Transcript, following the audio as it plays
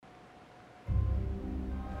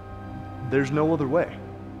there's no other way.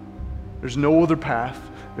 There's no other path.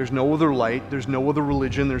 There's no other light. There's no other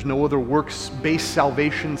religion. There's no other works-based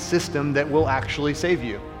salvation system that will actually save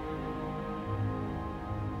you.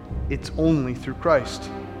 It's only through Christ.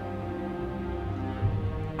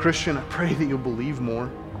 Christian, I pray that you'll believe more.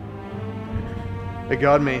 That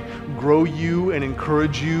God may grow you and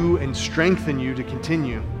encourage you and strengthen you to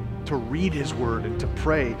continue to read His Word and to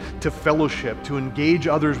pray, to fellowship, to engage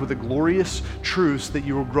others with the glorious truths that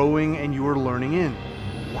you are growing and you are learning in.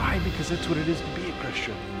 Why? Because that's what it is to be a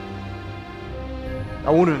Christian.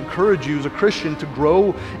 I want to encourage you as a Christian to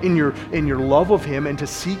grow in your love of Him and to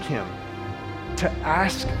seek Him, to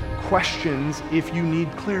ask questions if you need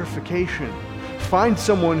clarification. Find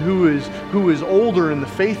someone who is older in the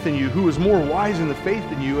faith than you, who is more wise in the faith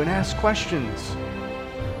than you, and ask questions.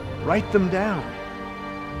 Write them down.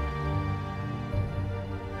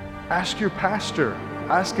 Ask your pastor,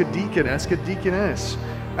 ask a deacon, ask a deaconess,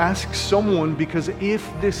 ask someone, because if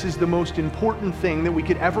this is the most important thing that we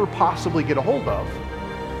could ever possibly get a hold of,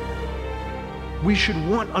 we should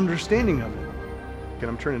want understanding of it. Again,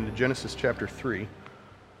 I'm turning to Genesis chapter 3.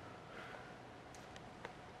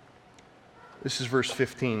 This is verse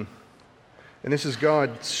 15. And this is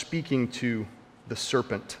God speaking to the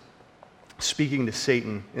serpent, speaking to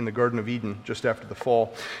Satan in the Garden of Eden just after the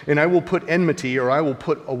fall. And I will put enmity, or I will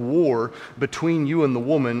put a war between you and the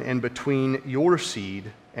woman, and between your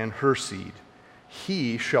seed and her seed.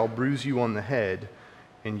 He shall bruise you on the head,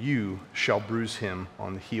 and you shall bruise him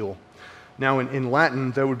on the heel. Now in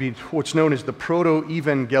Latin, that would be what's known as the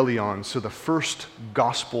proto-evangelion, so the first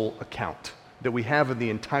gospel account that we have in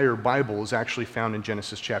the entire Bible is actually found in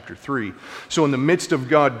Genesis chapter 3. So in the midst of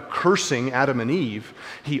God cursing Adam and Eve,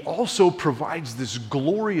 He also provides this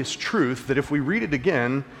glorious truth that if we read it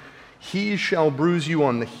again, He shall bruise you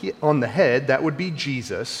on the head, that would be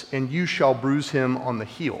Jesus, and you shall bruise him on the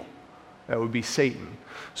heel. That would be Satan.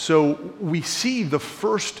 So we see the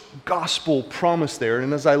first gospel promise there,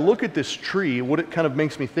 and as I look at this tree, what it kind of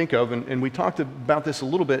makes me think of, and we talked about this a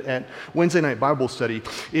little bit at Wednesday night Bible study,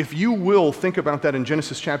 if you will think about that in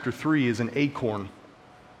Genesis chapter 3 as an acorn,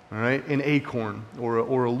 all right, an acorn, or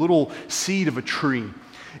a little seed of a tree.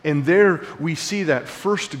 And there we see that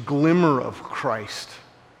first glimmer of Christ.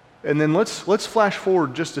 And then let's flash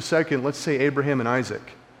forward just a second. Let's say Abraham and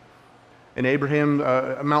Isaac. And Abraham,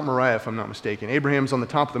 Mount Moriah, if I'm not mistaken. Abraham's on the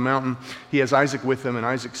top of the mountain. He has Isaac with him, and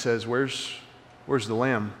Isaac says, where's the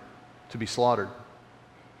lamb to be slaughtered?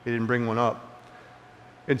 He didn't bring one up.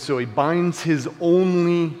 And so he binds his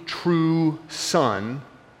only true son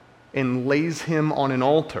and lays him on an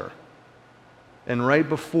altar. And right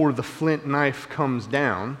before the flint knife comes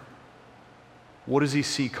down, what does he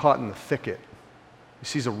see caught in the thicket? He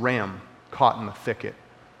sees a ram caught in the thicket.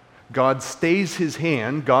 God stays his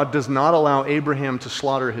hand. God does not allow Abraham to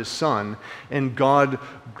slaughter his son. And God,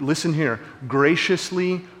 listen here,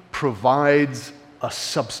 graciously provides a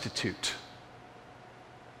substitute.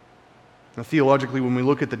 Now, theologically, when we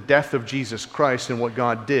look at the death of Jesus Christ and what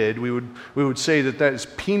God did, we would say that is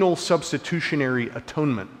penal substitutionary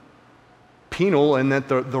atonement. Penal, and that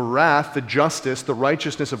the wrath, the justice, the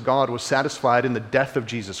righteousness of God was satisfied in the death of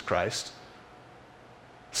Jesus Christ.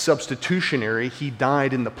 Substitutionary, He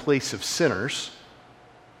died in the place of sinners.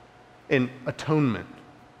 And atonement,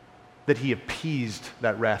 that He appeased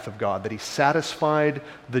that wrath of God, that He satisfied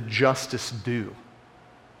the justice due.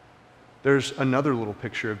 There's another little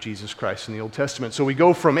picture of Jesus Christ in the Old Testament. So we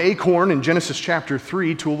go from acorn in Genesis chapter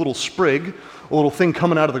 3 to a little sprig, a little thing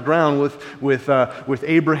coming out of the ground with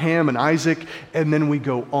Abraham and Isaac, and then we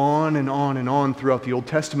go on and on and on throughout the Old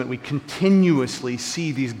Testament. We continuously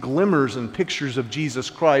see these glimmers and pictures of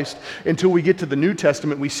Jesus Christ until we get to the New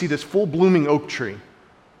Testament. We see this full blooming oak tree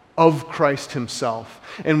of Christ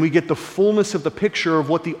Himself, and we get the fullness of the picture of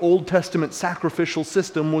what the Old Testament sacrificial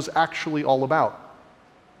system was actually all about.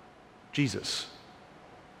 Jesus.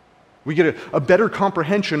 We get a better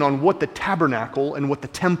comprehension on what the tabernacle and what the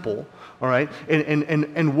temple, all right,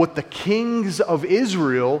 and what the kings of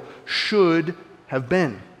Israel should have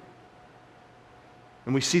been.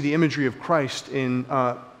 And we see the imagery of Christ in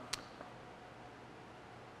the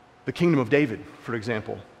kingdom of David, for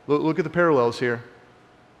example. Look at the parallels here.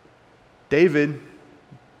 David,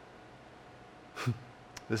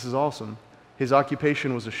 this is awesome. His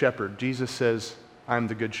occupation was a shepherd. Jesus says, I'm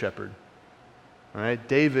the good shepherd. All right,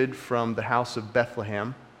 David from the house of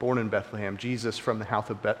Bethlehem, born in Bethlehem. Jesus from the house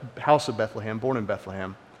of Bethlehem, born in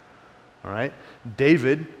Bethlehem. All right,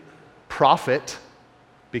 David, prophet,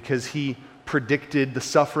 because he predicted the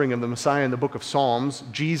suffering of the Messiah in the book of Psalms.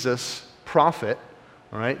 Jesus, prophet.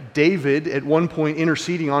 All right, David at one point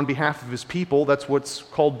interceding on behalf of his people. That's what's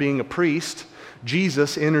called being a priest.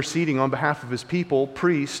 Jesus interceding on behalf of his people,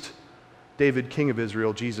 priest, David, king of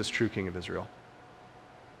Israel, Jesus, true king of Israel.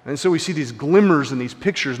 And so we see these glimmers and these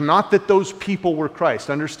pictures, not that those people were Christ.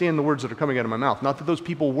 Understand the words that are coming out of my mouth. Not that those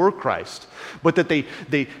people were Christ, but that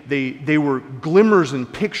they were glimmers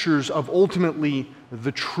and pictures of ultimately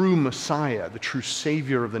the true Messiah, the true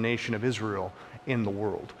Savior of the nation of Israel and the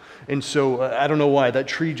world. And so I don't know why, that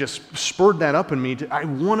tree just spurred that up in me. I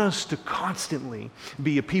want us to constantly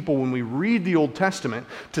be a people, when we read the Old Testament,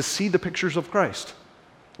 to see the pictures of Christ.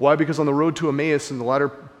 Why? Because on the road to Emmaus in the latter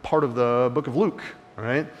part of the book of Luke, all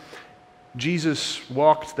right, Jesus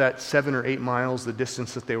walked that 7 or 8 miles, the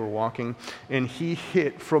distance that they were walking, and he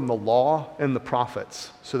hit from the law and the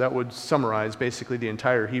prophets. So that would summarize basically the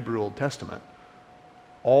entire Hebrew Old Testament.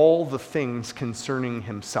 All the things concerning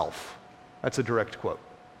himself. That's a direct quote.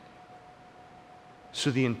 So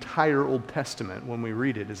the entire Old Testament, when we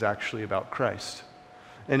read it, is actually about Christ.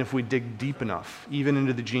 And if we dig deep enough, even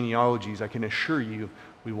into the genealogies, I can assure you,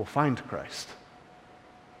 we will find Christ.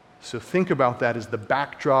 So think about that as the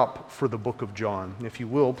backdrop for the book of John. If you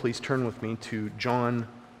will, please turn with me to John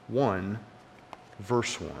 1,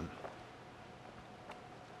 verse 1.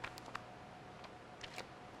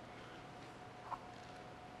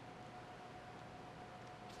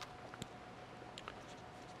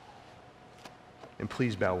 And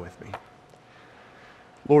please bow with me.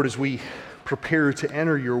 Lord, as we prepare to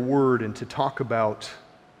enter your word and to talk about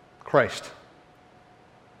Christ,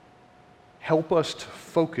 help us to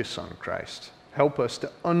focus on Christ. Help us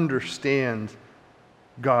to understand,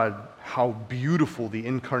 God, how beautiful the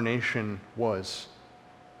incarnation was.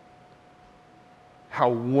 How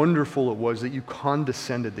wonderful it was that you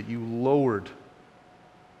condescended, that you lowered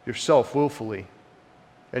yourself willfully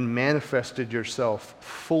and manifested yourself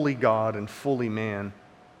fully God and fully man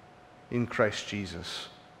in Christ Jesus.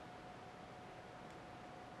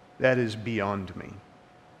 That is beyond me.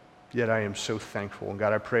 Yet I am so thankful. And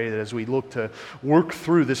God, I pray that as we look to work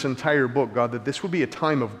through this entire book, God, that this would be a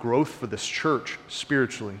time of growth for this church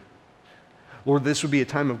spiritually. Lord, this would be a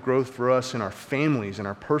time of growth for us in our families, in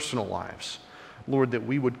our personal lives. Lord, that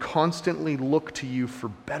we would constantly look to you for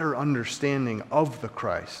better understanding of the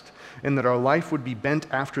Christ, and that our life would be bent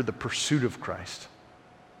after the pursuit of Christ,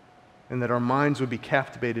 and that our minds would be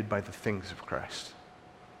captivated by the things of Christ.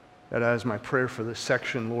 That as my prayer for this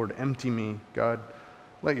section, Lord, empty me, God.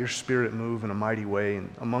 Let your Spirit move in a mighty way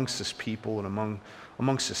amongst this people and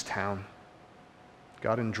amongst this town.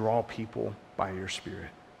 God, and draw people by your Spirit.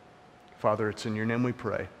 Father, it's in your name we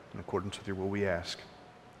pray. In accordance with your will we ask.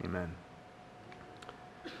 Amen.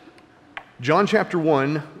 John chapter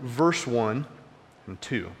 1, verse 1 and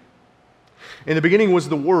 2. In the beginning was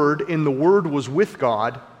the Word, and the Word was with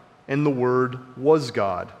God, and the Word was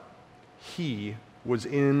God. He was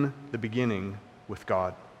in the beginning with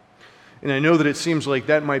God. And I know that it seems like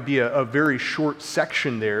that might be a very short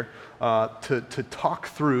section there to talk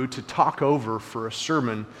through, to talk over for a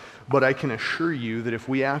sermon, but I can assure you that if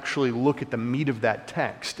we actually look at the meat of that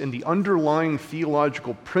text and the underlying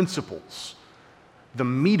theological principles, the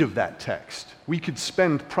meat of that text, we could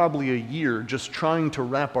spend probably a year just trying to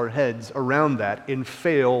wrap our heads around that and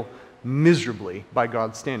fail miserably by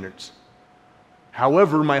God's standards.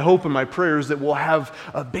 However, my hope and my prayer is that we'll have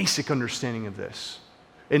a basic understanding of this,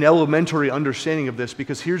 an elementary understanding of this,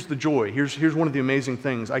 because here's the joy. Here's one of the amazing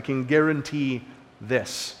things. I can guarantee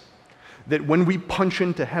this, that when we punch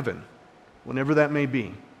into heaven, whenever that may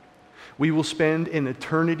be, we will spend an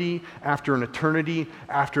eternity after an eternity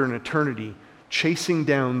after an eternity chasing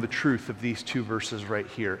down the truth of these two verses right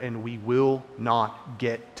here, and we will not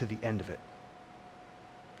get to the end of it.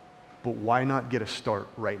 But why not get a start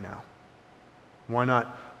right now? Why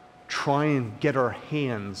not try and get our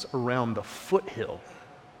hands around the foothill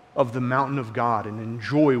of the mountain of God and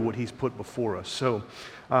enjoy what he's put before us? So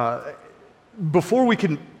before we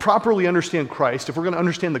can properly understand Christ, if we're going to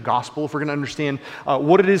understand the gospel, if we're going to understand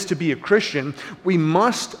what it is to be a Christian, we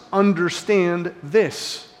must understand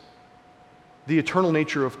this: the eternal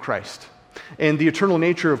nature of Christ. And the eternal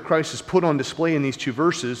nature of Christ is put on display in these two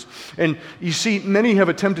verses. And you see, many have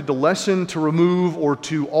attempted to lessen, to remove, or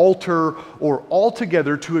to alter, or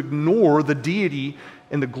altogether to ignore the deity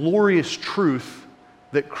and the glorious truth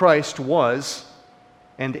that Christ was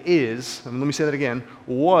and is, and let me say that again,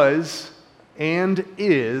 was and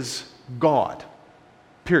is God.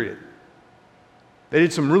 Period. They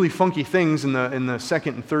did some really funky things in the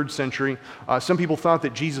second and third century. Some people thought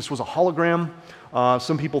that Jesus was a hologram.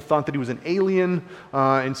 Some people thought that he was an alien.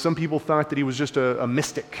 And some people thought that he was just a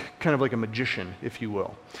mystic, kind of like a magician, if you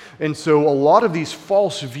will. And so a lot of these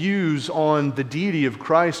false views on the deity of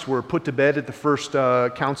Christ were put to bed at the first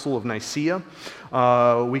Council of Nicaea.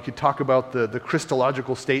 We could talk about the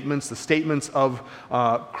Christological statements, the statements of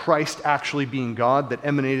Christ actually being God that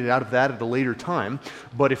emanated out of that at a later time.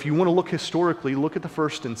 But if you want to look historically, look at the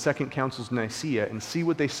First and Second Councils of Nicaea and see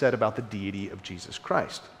what they said about the deity of Jesus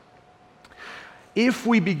Christ. If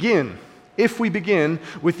we begin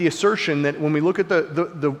with the assertion that when we look at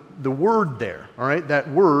the word there, all right, that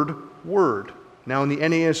word. Now in the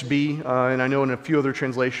NASB, and I know in a few other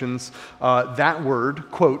translations, that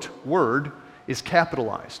word, quote, word, is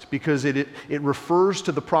capitalized because it refers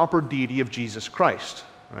to the proper deity of Jesus Christ,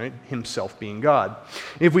 right, himself being God.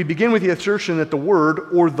 If we begin with the assertion that the word,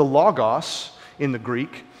 or the logos in the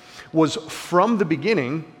Greek, was from the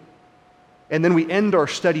beginning, and then we end our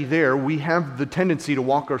study there, we have the tendency to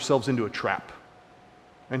walk ourselves into a trap.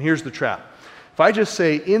 And here's the trap. If I just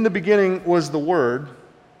say, in the beginning was the Word,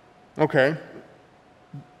 okay.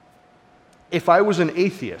 If I was an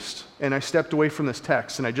atheist and I stepped away from this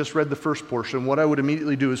text and I just read the first portion, what I would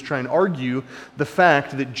immediately do is try and argue the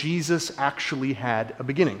fact that Jesus actually had a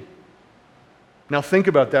beginning. Now think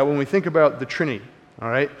about that when we think about the Trinity, all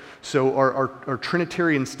right? So our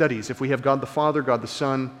Trinitarian studies, if we have God the Father, God the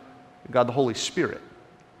Son, God the Holy Spirit.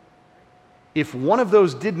 If one of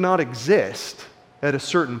those did not exist at a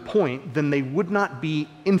certain point, then they would not be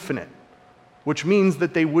infinite, which means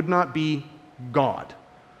that they would not be God.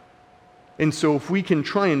 And so if we can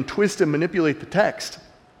try and twist and manipulate the text,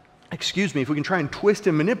 if we can try and twist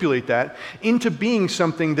and manipulate that into being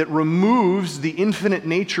something that removes the infinite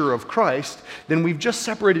nature of Christ, then we've just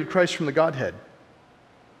separated Christ from the Godhead.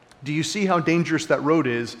 Do you see how dangerous that road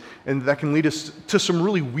is, and that can lead us to some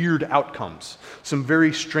really weird outcomes, some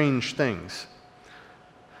very strange things?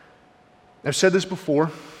 I've said this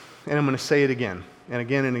before, and I'm going to say it again, and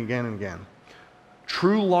again, and again, and again.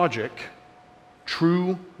 True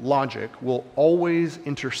logic will always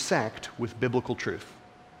intersect with biblical truth.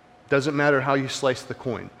 Doesn't matter how you slice the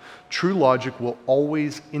coin. True logic will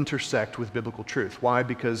always intersect with biblical truth. Why?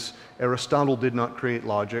 Because Aristotle did not create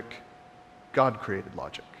logic. God created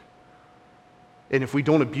logic. And if we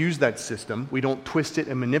don't abuse that system, we don't twist it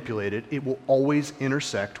and manipulate it, it will always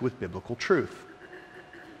intersect with biblical truth.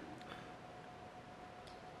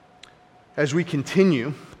 As we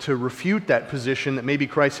continue to refute that position that maybe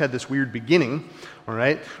Christ had this weird beginning, all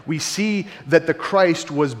right, we see that the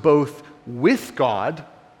Christ was both with God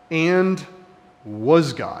and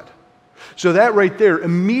was God. So that right there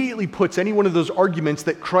immediately puts any one of those arguments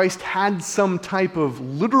that Christ had some type of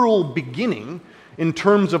literal beginning in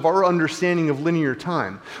terms of our understanding of linear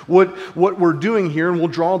time. What we're doing here, and we'll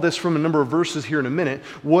draw this from a number of verses here in a minute,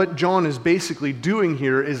 what John is basically doing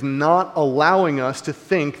here is not allowing us to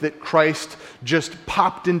think that Christ just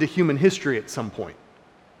popped into human history at some point.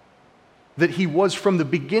 That he was from the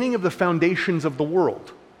beginning of the foundations of the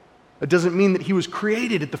world. It doesn't mean that he was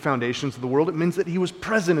created at the foundations of the world. It means that he was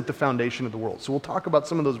present at the foundation of the world. So we'll talk about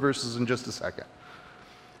some of those verses in just a second.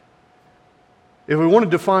 If we want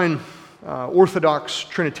to define Orthodox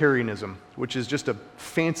Trinitarianism, which is just a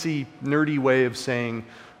fancy, nerdy way of saying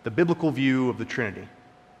the biblical view of the Trinity.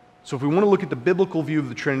 So if we want to look at the biblical view of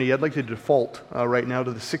the Trinity, I'd like to default right now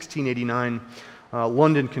to the 1689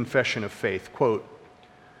 London Confession of Faith. Quote,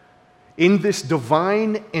 "In this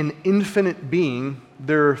divine and infinite being,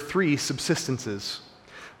 there are three subsistences: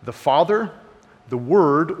 the Father, the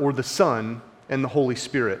Word or the Son, and the Holy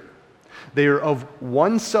Spirit. They are of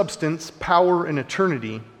one substance, power, and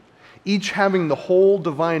eternity, each having the whole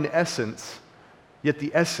divine essence, yet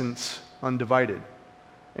the essence undivided."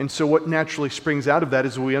 And so what naturally springs out of that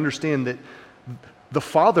is we understand that the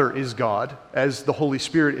Father is God, as the Holy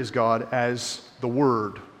Spirit is God, as the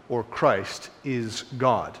Word or Christ is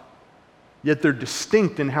God. Yet they're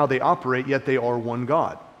distinct in how they operate, yet they are one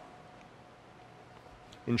God.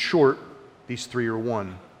 In short, these three are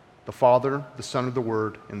one: the Father, the Son, of the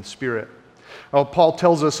Word, and the Spirit. Paul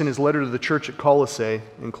tells us in his letter to the church at Colossae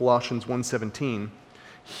in Colossians 1:17,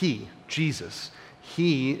 He, Jesus,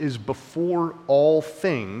 He is before all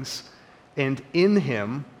things, and in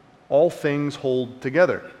Him all things hold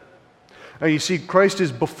together. Now you see, Christ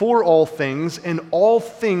is before all things, and all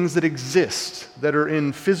things that exist, that are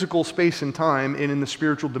in physical space and time and in the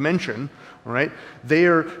spiritual dimension, all right, they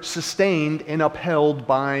are sustained and upheld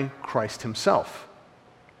by Christ Himself.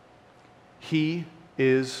 He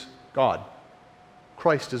is God.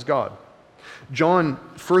 Christ is God. John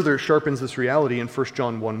further sharpens this reality in 1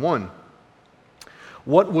 John 1:1.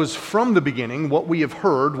 What was from the beginning, what we have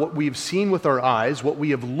heard, what we have seen with our eyes, what we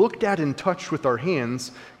have looked at and touched with our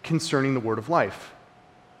hands concerning the word of life.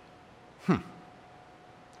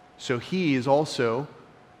 So he is also,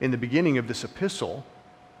 in the beginning of this epistle,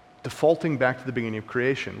 defaulting back to the beginning of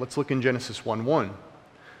creation. Let's look in Genesis 1:1.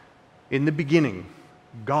 In the beginning,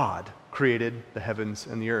 God created the heavens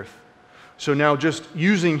and the earth. So now just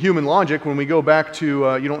using human logic, when we go back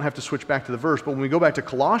to, you don't have to switch back to the verse, but when we go back to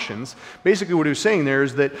Colossians, basically what he was saying there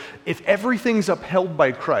is that if everything's upheld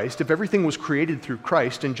by Christ, if everything was created through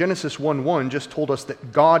Christ, and Genesis 1:1 just told us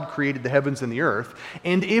that God created the heavens and the earth,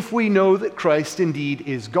 and if we know that Christ indeed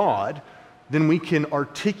is God, then we can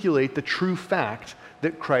articulate the true fact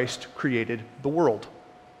that Christ created the world.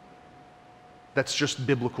 That's just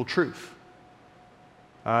biblical truth.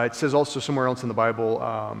 It says also somewhere else in the Bible,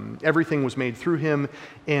 everything was made through him,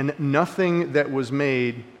 and nothing that was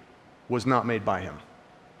made was not made by him.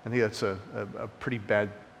 I think that's a pretty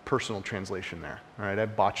bad personal translation there. All right, I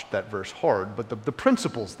botched that verse hard, but the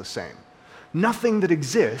principle's the same. Nothing that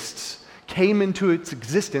exists came into its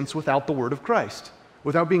existence without the word of Christ,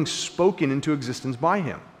 without being spoken into existence by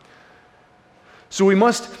him. So we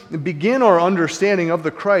must begin our understanding of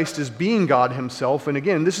the Christ as being God himself. And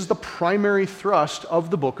again, this is the primary thrust of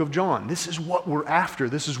the book of John. This is what we're after.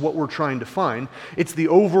 This is what we're trying to find. It's the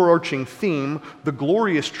overarching theme, the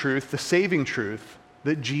glorious truth, the saving truth,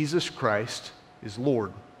 that Jesus Christ is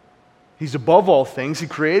Lord. He's above all things. He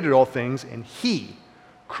created all things. And he,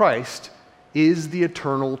 Christ, is the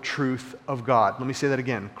eternal truth of God. Let me say that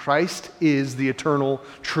again. Christ is the eternal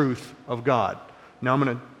truth of God. Now I'm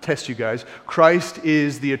going to test you guys. Christ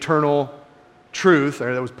is the eternal truth.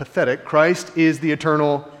 That was pathetic. Christ is the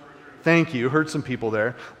eternal, thank you, hurt some people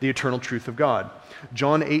there, the eternal truth of God.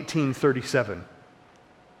 John 18:37.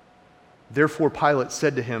 Therefore Pilate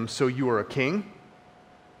said to him, "So you are a king?"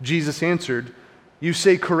 Jesus answered, "You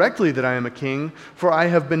say correctly that I am a king, for I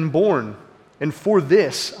have been born, and for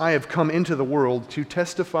this I have come into the world to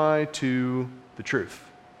testify to the truth."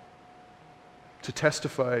 To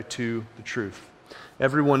testify to the truth.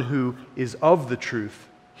 Everyone who is of the truth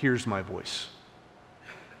hears my voice.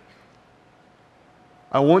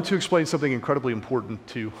 I want to explain something incredibly important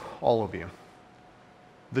to all of you.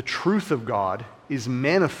 The truth of God is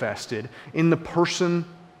manifested in the person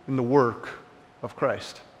and the work of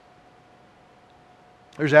Christ.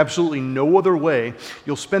 There's absolutely no other way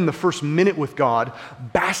you'll spend the first minute with God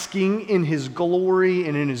basking in his glory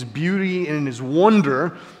and in his beauty and in his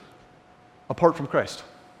wonder apart from Christ.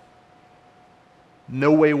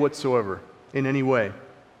 No way whatsoever, in any way.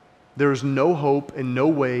 There is no hope and no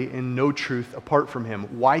way and no truth apart from him.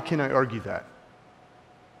 Why can I argue that?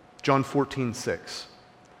 John 14:6.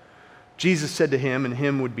 Jesus said to him, and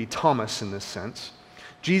him would be Thomas in this sense,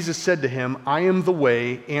 Jesus said to him, "I am the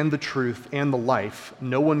way and the truth and the life.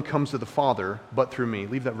 No one comes to the Father but through me."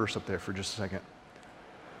 Leave that verse up there for just a second.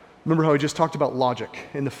 Remember how I just talked about logic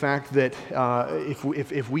and the fact that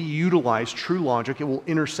if we utilize true logic, it will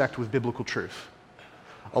intersect with biblical truth.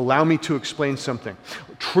 Allow me to explain something.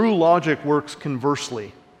 True logic works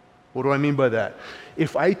conversely. What do I mean by that?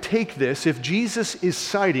 If I take this, if Jesus is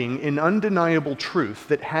citing an undeniable truth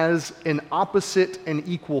that has an opposite and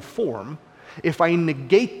equal form, if I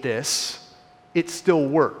negate this, it still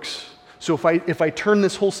works. So if I turn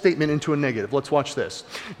this whole statement into a negative, let's watch this.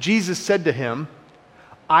 Jesus said to him,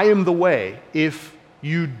 "I am the way. If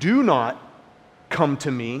you do not come to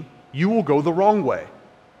me, you will go the wrong way,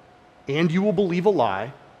 and you will believe a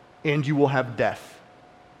lie, and you will have death.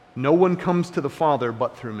 No one comes to the Father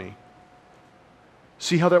but through me."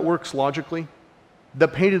 See how that works logically?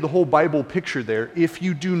 That painted the whole Bible picture there. If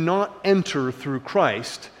you do not enter through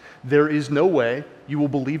Christ, there is no way. You will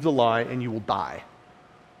believe the lie, and you will die.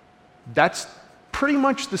 That's pretty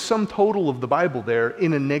much the sum total of the Bible there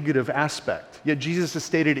in a negative aspect. Yet Jesus has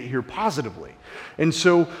stated it here positively. And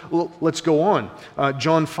so let's go on.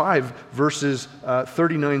 John 5, verses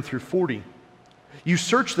 39 through 40. "You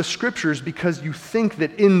search the Scriptures because you think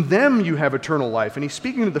that in them you have eternal life." And he's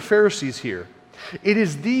speaking to the Pharisees here. "It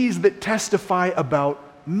is these that testify about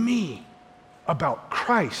me, about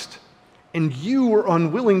Christ. And you are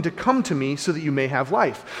unwilling to come to me so that you may have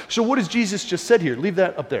life." So what has Jesus just said here? Leave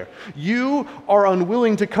that up there. You are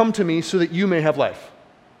unwilling to come to me so that you may have life.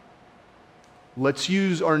 Let's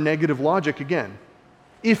use our negative logic again.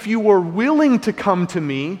 If you are willing to come to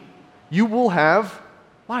me, you will have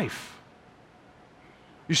life.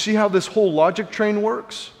 You see how this whole logic train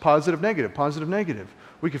works? Positive, negative, positive, negative.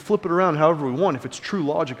 We can flip it around however we want. If it's true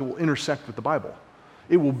logic, it will intersect with the Bible.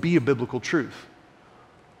 It will be a biblical truth.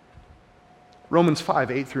 Romans 5,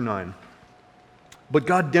 8 through 9. "But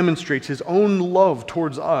God demonstrates his own love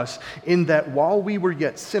towards us in that while we were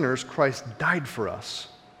yet sinners, Christ died for us.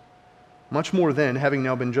 Much more then, having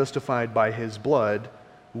now been justified by his blood,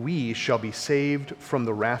 we shall be saved from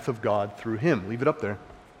the wrath of God through him." Leave it up there.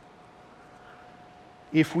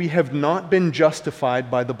 If we have not been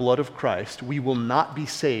justified by the blood of Christ, we will not be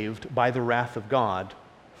saved by the wrath of God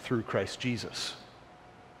through Christ Jesus.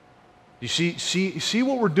 You see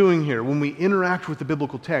what we're doing here when we interact with the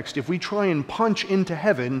biblical text. If we try and punch into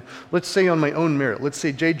heaven, let's say on my own merit, let's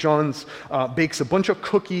say J. Johns bakes a bunch of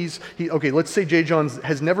cookies. Let's say J. Johns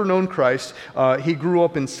has never known Christ. He grew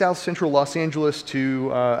up in South Central Los Angeles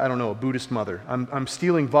to, a Buddhist mother. I'm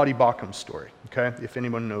stealing Vadi Bakkum's story, okay, if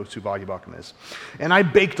anyone knows who Vadi Bakkum is. And I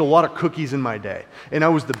baked a lot of cookies in my day. And I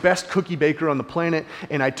was the best cookie baker on the planet,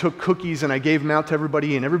 and I took cookies and I gave them out to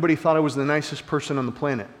everybody, and everybody thought I was the nicest person on the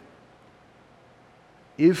planet.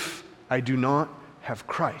 If I do not have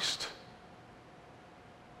Christ,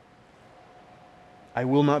 I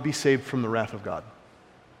will not be saved from the wrath of God.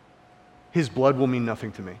 His blood will mean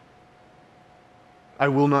nothing to me. I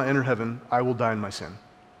will not enter heaven. I will die in my sin.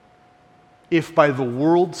 If by the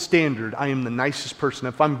world's standard I am the nicest person,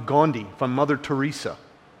 if I'm Gandhi, if I'm Mother Teresa,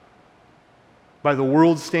 by the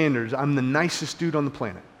world's standards, I'm the nicest dude on the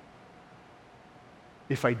planet.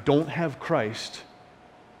 If I don't have Christ,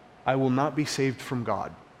 I will not be saved from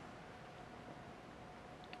God.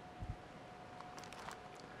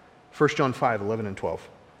 1 John 5, 11 and 12.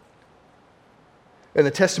 And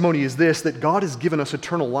the testimony is this, that God has given us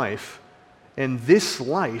eternal life, and this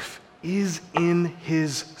life is in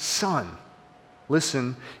His Son.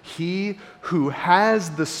 Listen, he who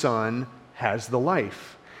has the Son has the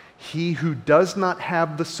life. He who does not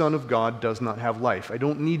have the Son of God does not have life. I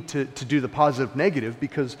don't need to do the positive negative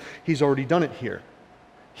because He's already done it here.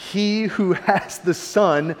 He who has the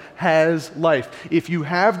Son has life. If you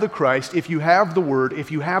have the Christ, if you have the Word, if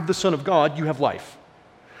you have the Son of God, you have life.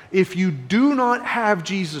 If you do not have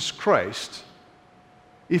Jesus Christ,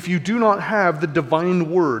 if you do not have the divine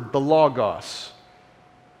Word, the Logos,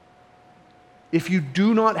 if you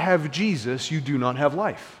do not have Jesus, you do not have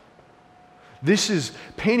life. This is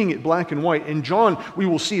painting it black and white. And John, we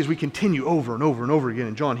will see as we continue over and over and over again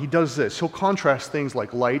in John, he does this. He'll contrast things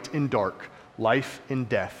like light and dark, life and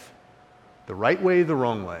death, the right way, the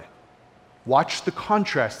wrong way. Watch the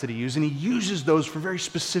contrast that he uses, and he uses those for very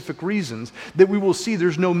specific reasons that we will see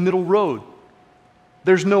there's no middle road.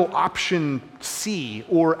 There's no option C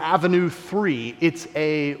or avenue 3. It's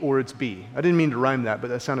A or it's B. I didn't mean to rhyme that, but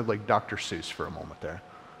that sounded like Dr. Seuss for a moment there.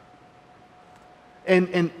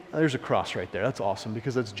 And there's a cross right there. That's awesome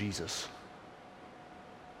because that's Jesus.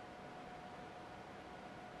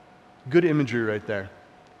 Good imagery right there.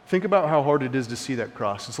 Think about how hard it is to see that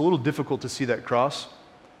cross. It's a little difficult to see that cross.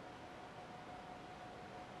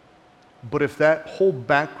 But if that whole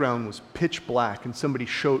background was pitch black and somebody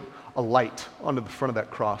showed a light onto the front of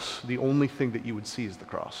that cross, the only thing that you would see is the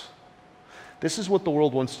cross. This is what the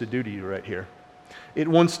world wants to do to you right here. It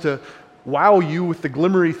wants to wow you with the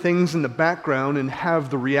glimmery things in the background and have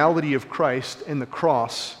the reality of Christ and the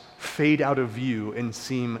cross fade out of view and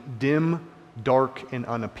seem dim, dark, and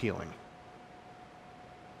unappealing.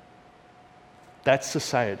 That's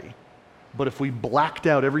society. But if we blacked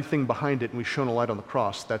out everything behind it and we shone a light on the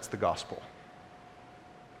cross, that's the gospel.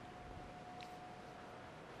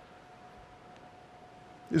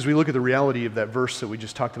 As we look at the reality of that verse that we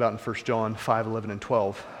just talked about in 1 John 5, 11, and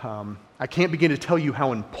 12, I can't begin to tell you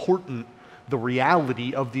how important the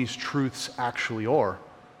reality of these truths actually are.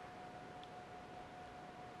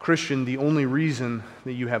 Christian, the only reason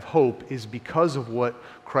that you have hope is because of what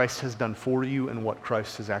Christ has done for you and what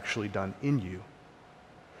Christ has actually done in you.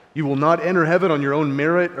 You will not enter heaven on your own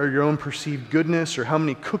merit or your own perceived goodness or how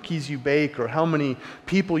many cookies you bake or how many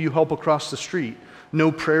people you help across the street.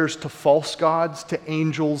 No prayers to false gods, to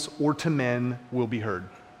angels, or to men will be heard.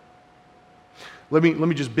 Let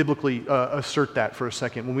me just biblically assert that for a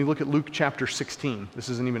second. When we look at Luke chapter 16, this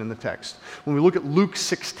isn't even in the text. When we look at Luke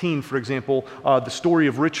 16, for example, the story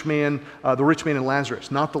of the rich man and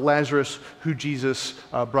Lazarus, not the Lazarus who Jesus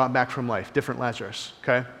brought back from life, different Lazarus,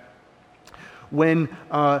 okay? When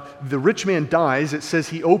the rich man dies, it says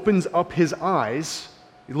he opens up his eyes,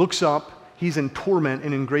 he looks up, he's in torment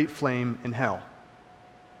and in great flame in hell.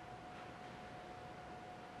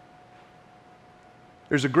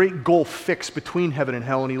 There's a great gulf fixed between heaven and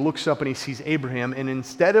hell, and he looks up and he sees Abraham, and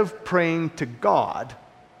instead of praying to God,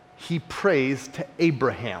 he prays to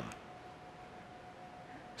Abraham.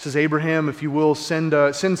 He says, Abraham, if you will, send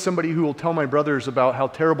somebody who will tell my brothers about how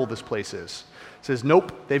terrible this place is. He says,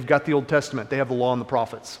 nope, they've got the Old Testament. They have the law and the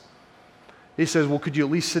prophets. He says, well, could you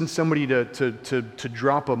at least send somebody to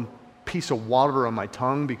drop a piece of water on my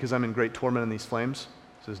tongue because I'm in great torment in these flames?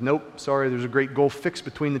 He says, nope, sorry, there's a great gulf fixed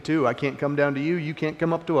between the two. I can't come down to you. You can't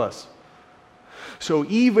come up to us. So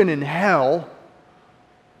even in hell,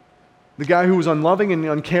 the guy who was unloving and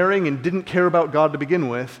uncaring and didn't care about God to begin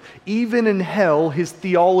with, even in hell, his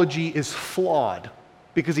theology is flawed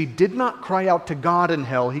because he did not cry out to God in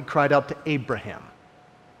hell. He cried out to Abraham.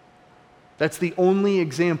 That's the only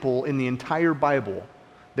example in the entire Bible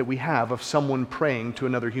that we have of someone praying to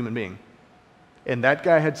another human being. And that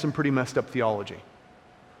guy had some pretty messed up theology.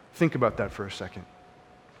 Think about that for a second.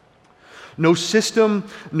 No system,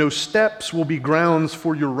 no steps will be grounds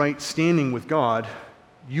for your right standing with God.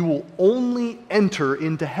 You will only enter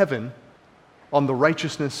into heaven on the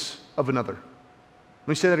righteousness of another. Let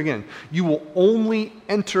me say that again. You will only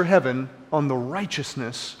enter heaven on the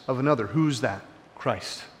righteousness of another. Who's that?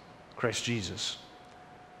 Christ Jesus.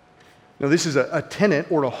 Now, this is a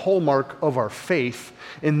tenet or a hallmark of our faith,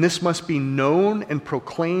 and this must be known and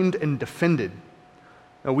proclaimed and defended.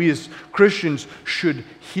 Now, we as Christians should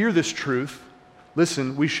hear this truth.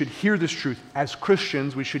 Listen, we should hear this truth. As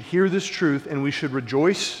Christians, we should hear this truth and we should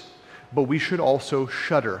rejoice, but we should also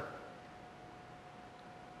shudder.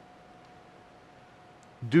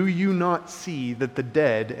 Do you not see that the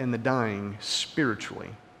dead and the dying spiritually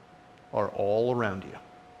are all around you?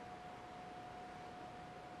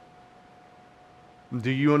 Do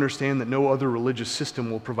you understand that no other religious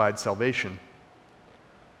system will provide salvation?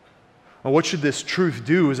 And what should this truth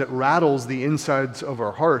do as it rattles the insides of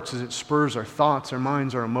our hearts, as it spurs our thoughts, our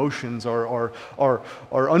minds, our emotions, our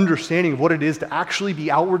understanding of what it is to actually be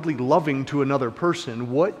outwardly loving to another person?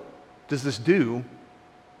 What does this do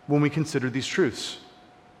when we consider these truths?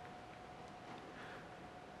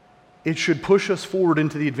 It should push us forward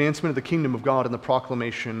into the advancement of the kingdom of God and the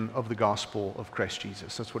proclamation of the gospel of Christ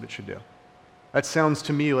Jesus. That's what it should do. That sounds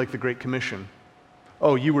to me like the Great Commission.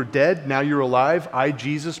 Oh, you were dead, now you're alive. I,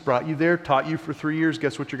 Jesus, brought you there, taught you for 3 years.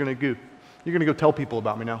 Guess what you're going to do? You're going to go tell people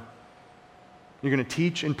about me now. You're going to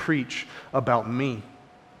teach and preach about me.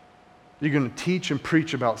 You're going to teach and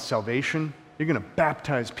preach about salvation. You're going to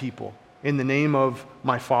baptize people in the name of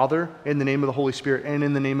my Father, in the name of the Holy Spirit, and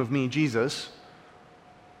in the name of me, Jesus.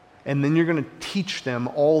 And then you're going to teach them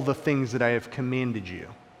all the things that I have commanded you.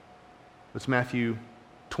 That's Matthew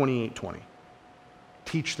 28:20.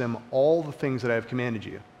 Teach them all the things that I have commanded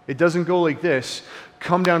you. It doesn't go like this.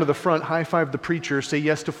 Come down to the front, high-five the preacher, say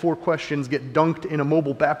yes to 4 questions, get dunked in a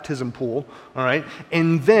mobile baptism pool, all right,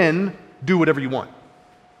 and then do whatever you want.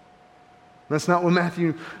 That's not what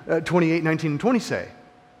Matthew 28:19 and 20 say.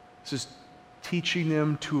 This is teaching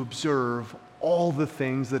them to observe all the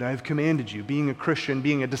things that I've commanded you. Being a Christian,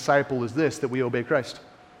 being a disciple is this, that we obey Christ,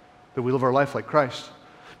 that we live our life like Christ.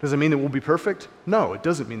 Does it mean that we'll be perfect? No, it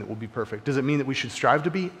doesn't mean that we'll be perfect. Does it mean that we should strive to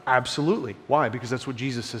be? Absolutely. Why? Because that's what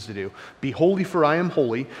Jesus says to do. Be holy, for I am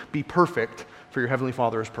holy. Be perfect, for your heavenly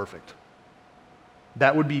Father is perfect.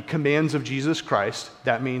 That would be commands of Jesus Christ.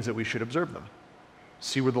 That means that we should observe them.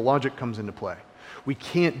 See where the logic comes into play. We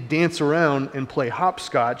can't dance around and play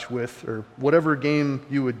hopscotch with, or whatever game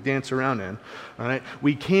you would dance around in. All right?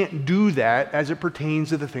 We can't do that as it pertains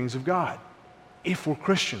to the things of God if we're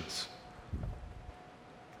Christians.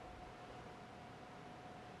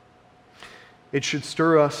 It should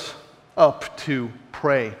stir us up to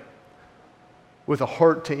pray with a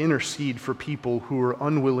heart to intercede for people who are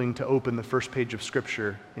unwilling to open the first page of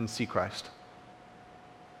Scripture and see Christ.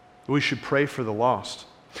 We should pray for the lost.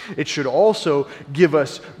 It should also give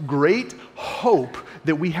us great hope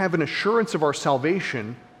that we have an assurance of our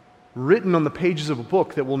salvation written on the pages of a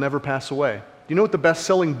book that will never pass away. Do you know what the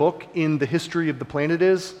best-selling book in the history of the planet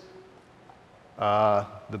is?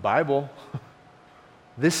 The Bible.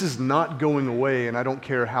 This is not going away, and I don't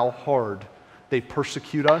care how hard they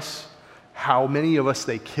persecute us, how many of us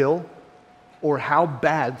they kill, or how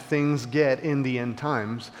bad things get in the end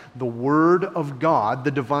times. The Word of God,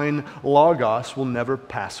 the divine Logos, will never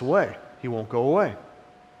pass away. He won't go away.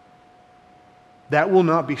 That will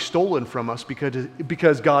not be stolen from us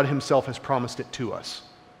because God Himself has promised it to us.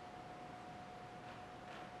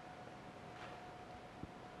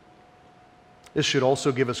 This should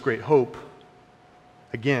also give us great hope,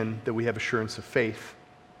 again, that we have assurance of faith.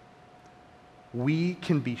 We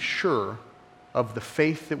can be sure of the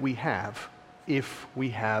faith that we have if we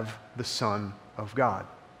have the Son of God.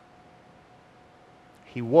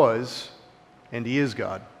 He was and He is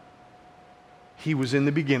God. He was in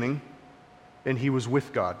the beginning and He was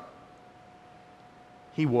with God.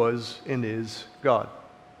 He was and is God.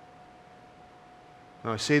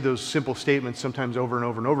 Now, I say those simple statements sometimes over and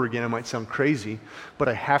over and over again. It might sound crazy, but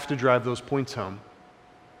I have to drive those points home.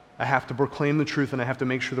 I have to proclaim the truth, and I have to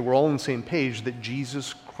make sure that we're all on the same page, that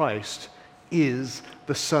Jesus Christ is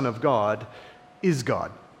the Son of God, is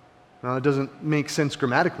God. Now, it doesn't make sense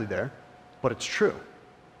grammatically there, but it's true.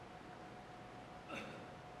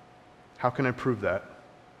 How can I prove that?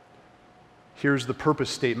 Here's the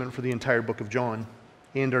purpose statement for the entire book of John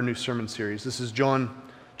and our new sermon series. This is John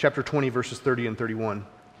chapter 20, verses 30 and 31.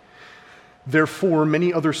 Therefore,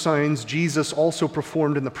 many other signs Jesus also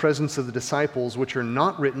performed in the presence of the disciples, which are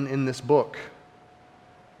not written in this book.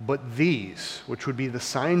 But these, which would be the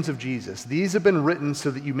signs of Jesus, these have been written so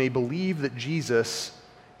that you may believe that Jesus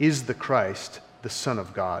is the Christ, the Son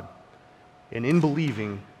of God. And in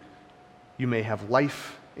believing, you may have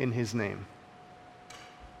life in his name.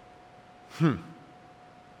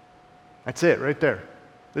 That's it right there.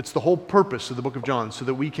 It's the whole purpose of the book of John, so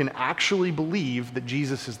that we can actually believe that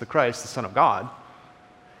Jesus is the Christ, the Son of God,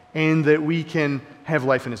 and that we can have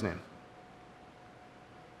life in his name.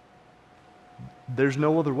 There's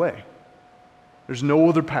no other way. There's no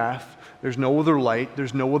other path. There's no other light.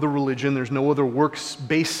 There's no other religion. There's no other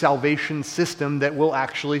works-based salvation system that will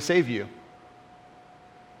actually save you.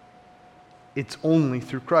 It's only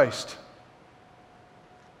through Christ.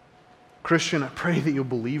 Christian, I pray that you'll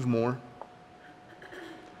believe more.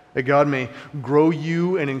 That God may grow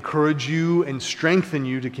you and encourage you and strengthen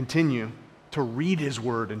you to continue to read his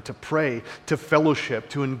word and to pray, to fellowship,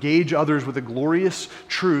 to engage others with the glorious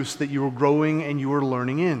truths that you are growing and you are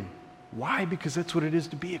learning in. Why? Because that's what it is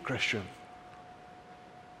to be a Christian.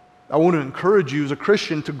 I want to encourage you as a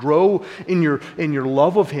Christian to grow in your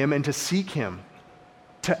love of him and to seek him,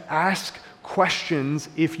 to ask questions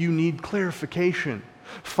if you need clarification.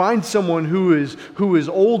 Find someone who is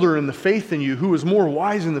older in the faith than you, who is more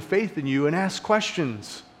wise in the faith than you, and ask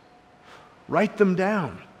questions. Write them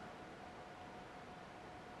down.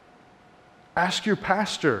 Ask your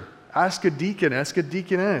pastor. Ask a deacon. Ask a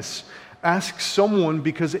deaconess. Ask someone,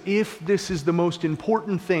 because if this is the most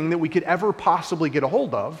important thing that we could ever possibly get a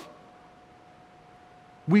hold of,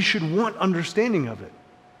 we should want understanding of it.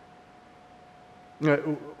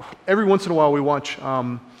 Every once in a while we watch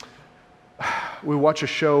a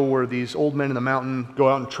show where these old men in the mountain go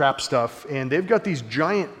out and trap stuff, and they've got these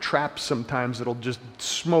giant traps sometimes that'll just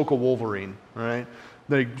smoke a wolverine, right?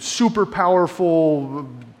 They're super powerful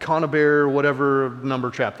conibear, whatever number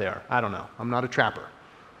trap they are. I don't know. I'm not a trapper.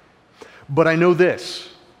 But I know this.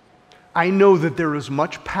 I know that there is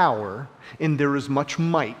much power and there is much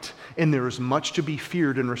might and there is much to be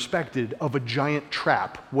feared and respected of a giant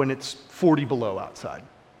trap when it's 40 below outside.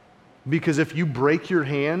 Because if you break your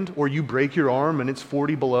hand or you break your arm and it's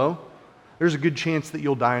 40 below, there's a good chance that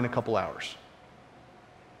you'll die in a couple hours.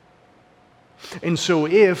 And so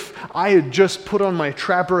if I had just put on my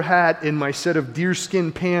trapper hat and my set of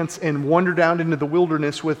deerskin pants and wandered out into the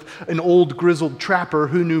wilderness with an old grizzled trapper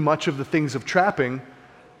who knew much of the things of trapping,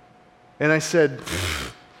 and I said,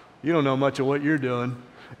 you don't know much of what you're doing,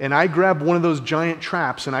 and I grab one of those giant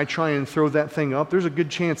traps and I try and throw that thing up, there's a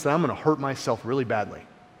good chance that I'm going to hurt myself really badly.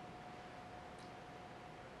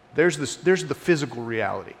 There's the physical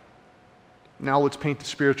reality. Now let's paint the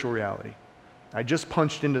spiritual reality. I just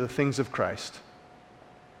punched into the things of Christ,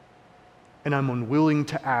 and I'm unwilling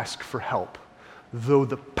to ask for help, though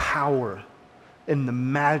the power and the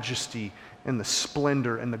majesty and the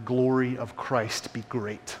splendor and the glory of Christ be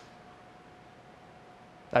great.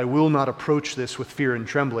 I will not approach this with fear and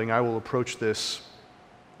trembling. I will approach this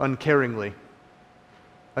uncaringly.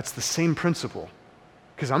 That's the same principle,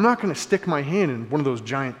 because I'm not going to stick my hand in one of those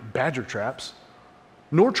giant badger traps,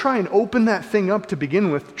 nor try and open that thing up to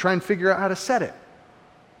begin with, try and figure out how to set it.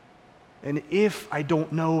 And if I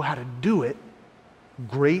don't know how to do it,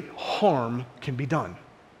 great harm can be done.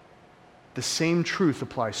 The same truth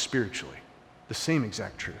applies spiritually. The same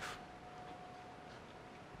exact truth.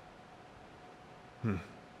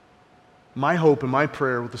 My hope and my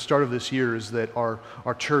prayer with the start of this year is that our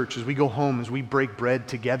church, as we go home, as we break bread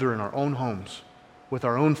together in our own homes, with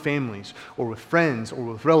our own families, or with friends, or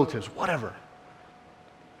with relatives, whatever,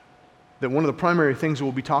 that one of the primary things that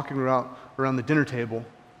we'll be talking about around the dinner table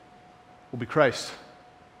will be Christ.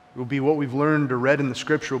 It will be what we've learned or read in the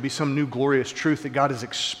Scripture. It will be some new glorious truth that God has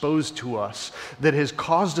exposed to us that has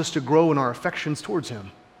caused us to grow in our affections towards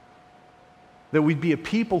Him. That we'd be a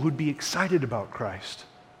people who'd be excited about Christ.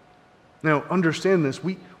 Now, understand this.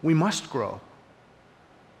 We must grow.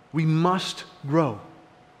 We must grow.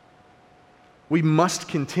 We must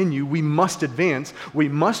continue. We must advance. We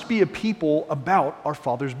must be a people about our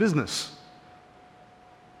Father's business.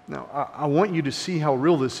 Now, I want you to see how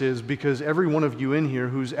real this is, because every one of you in here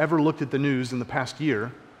who's ever looked at the news in the past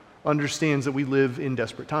year understands that we live in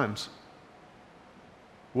desperate times.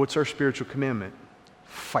 What's our spiritual commandment?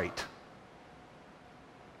 Fight.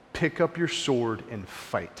 Pick up your sword and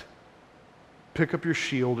fight. Pick up your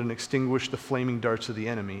shield and extinguish the flaming darts of the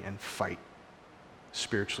enemy and fight,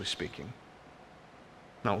 spiritually speaking.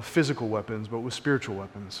 Not with physical weapons, but with spiritual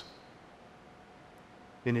weapons.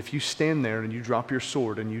 And if you stand there and you drop your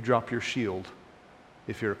sword and you drop your shield,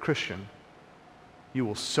 if you're a Christian, you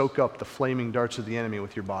will soak up the flaming darts of the enemy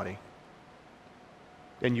with your body.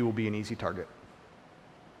 and you will be an easy target.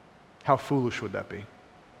 How foolish would that be?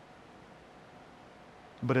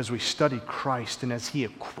 But as we study Christ and as he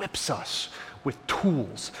equips us with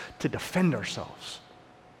tools to defend ourselves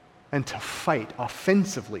and to fight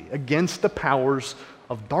offensively against the powers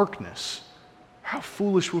of darkness, how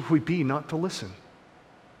foolish would we be not to listen?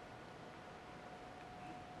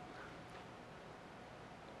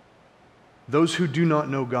 Those who do not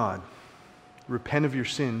know God, repent of your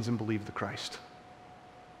sins and believe the Christ.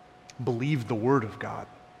 Believe the Word of God.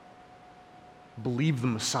 Believe the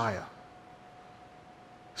Messiah.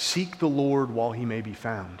 Seek the Lord while he may be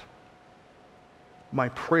found. My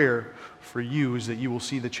prayer for you is that you will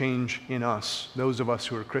see the change in us, those of us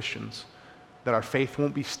who are Christians, that our faith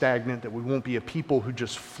won't be stagnant, that we won't be a people who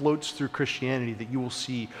just floats through Christianity, that you will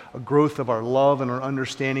see a growth of our love and our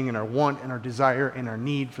understanding and our want and our desire and our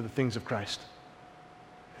need for the things of Christ.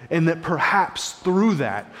 And that perhaps through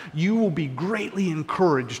that, you will be greatly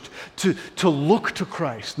encouraged to look to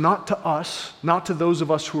Christ, not to us, not to those of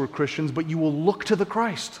us who are Christians, but you will look to the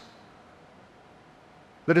Christ.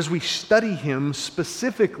 That as we study him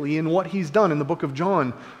specifically in what he's done in the book of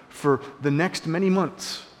John for the next many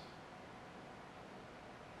months,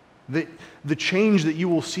 the change that you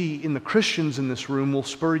will see in the Christians in this room will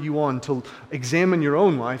spur you on to examine your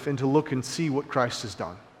own life and to look and see what Christ has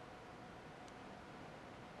done.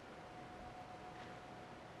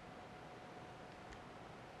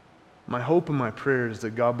 My hope and my prayer is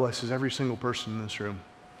that God blesses every single person in this room.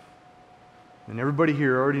 And everybody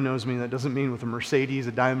here already knows me. That doesn't mean with a Mercedes,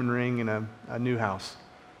 a diamond ring, and a new house.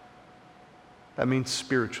 That means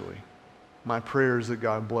spiritually. My prayer is that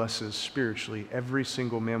God blesses spiritually every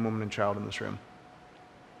single man, woman, and child in this room,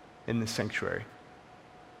 in this sanctuary.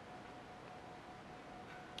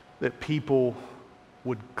 That people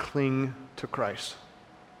would cling to Christ.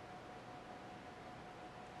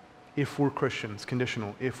 If we're Christians,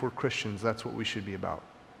 conditional, if we're Christians, that's what we should be about.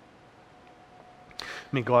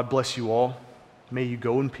 May God bless you all. May you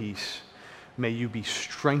go in peace. May you be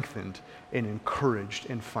strengthened and encouraged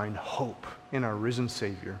and find hope in our risen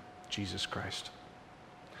Savior, Jesus Christ.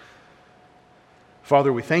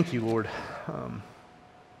 Father, we thank you, Lord,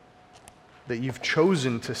 that you've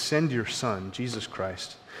chosen to send your Son, Jesus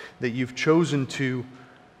Christ, that you've chosen to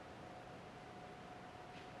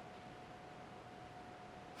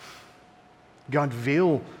God,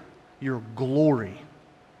 veil your glory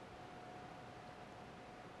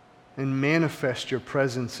and manifest your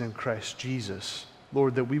presence in Christ Jesus.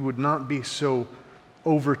 Lord, that we would not be so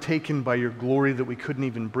overtaken by your glory that we couldn't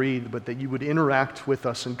even breathe, but that you would interact with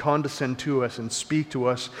us and condescend to us and speak to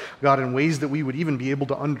us, God, in ways that we would even be able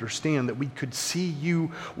to understand, that we could see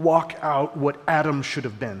you walk out what Adam should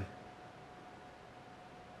have been.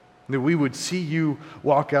 That we would see you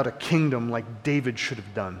walk out a kingdom like David should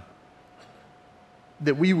have done.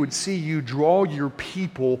 That we would see you draw your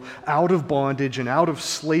people out of bondage and out of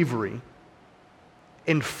slavery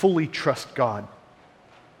and fully trust God,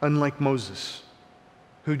 unlike Moses,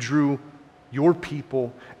 who drew your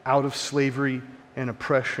people out of slavery and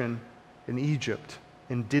oppression in Egypt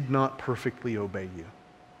and did not perfectly obey you.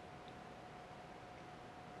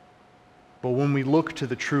 But when we look to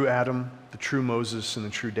the true Adam, the true Moses, and the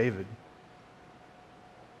true David,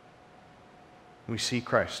 we see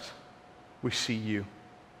Christ. We see you.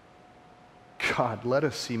 God, let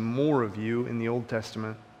us see more of you in the Old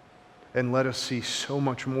Testament, and let us see so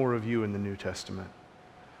much more of you in the New Testament.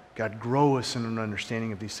 God, grow us in an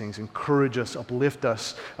understanding of these things. Encourage us, uplift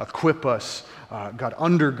us, equip us. God,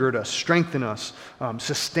 undergird us, strengthen us,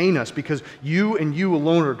 sustain us, because you and you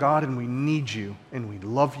alone are God, and we need you, and we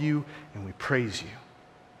love you, and we praise you.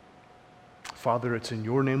 Father, it's in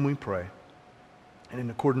your name we pray, and in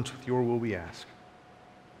accordance with your will we ask.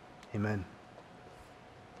 Amen.